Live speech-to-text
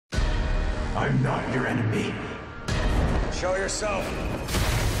I'm not your enemy. Show yourself.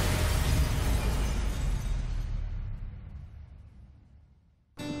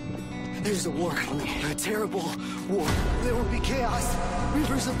 There's a war coming. A terrible war. There will be chaos.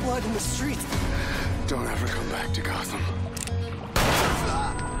 Rivers of blood in the streets. Don't ever come back to Gotham.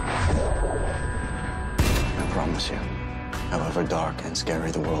 I promise you, however dark and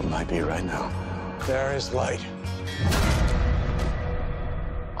scary the world might be right now, There is light.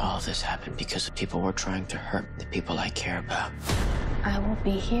 All of this happened because the people were trying to hurt the people I care about. I will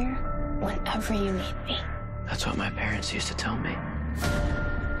be here whenever you need me. That's what my parents used to tell me.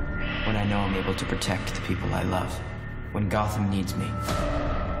 When I know I'm able to protect the people I love, when Gotham needs me,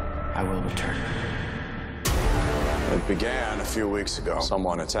 I will return. It began a few weeks ago.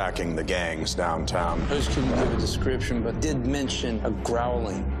 Someone attacking the gangs downtown. I just couldn't give a description, but did mention a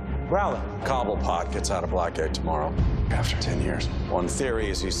growling. Growling. Cobblepot gets out of Blackgate tomorrow. After 10 years. One theory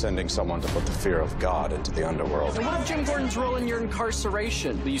is he's sending someone to put the fear of God into the underworld. And what of Jim Gordon's role in your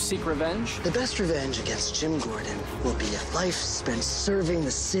incarceration? Will you seek revenge? The best revenge against Jim Gordon will be a life spent serving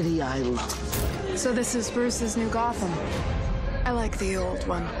the city I love. So this is Bruce's new Gotham. I like the old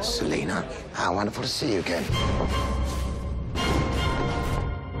one. Selina, how wonderful to see you again.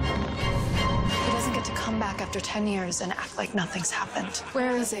 He doesn't get to come back after 10 years and act like nothing's happened.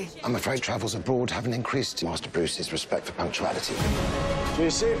 Where is he? I'm afraid travels abroad haven't increased Master Bruce's respect for punctuality.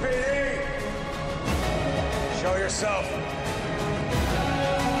 GCPD! Show yourself.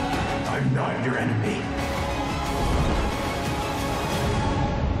 I'm not your enemy.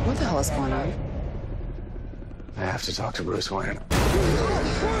 What the hell is going on? I have to talk to Bruce Wayne.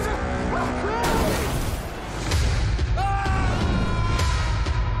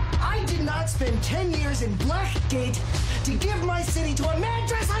 I did not spend 10 years in Blackgate to give my city to a man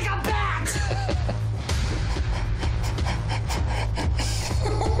dressed like a bat!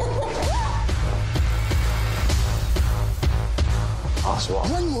 Oswald.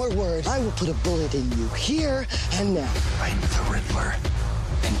 One more word, I will put a bullet in you here and now. I'm the Riddler.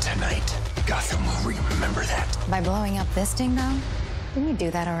 And tonight, Gotham will remember that. By blowing up this ding dong? Didn't you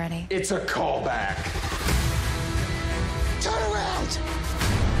do that already? It's a callback. Turn around!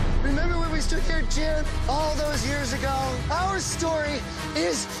 Remember when we stood here cheering all those years ago? Our story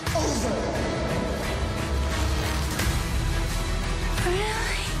is over.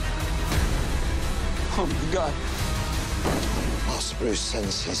 Really? Oh, my God. Master Bruce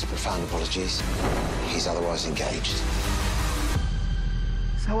sends his profound apologies. He's otherwise engaged.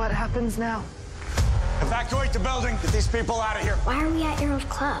 So what happens now? Evacuate the building. Get these people out of here. Why are we at your old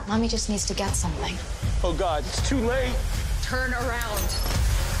club? Mommy just needs to get something. Oh, God, it's too late. Turn around.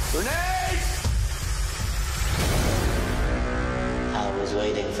 Grenades! I was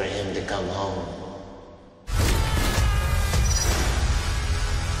waiting for him to come home.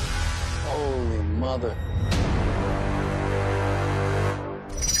 Holy mother.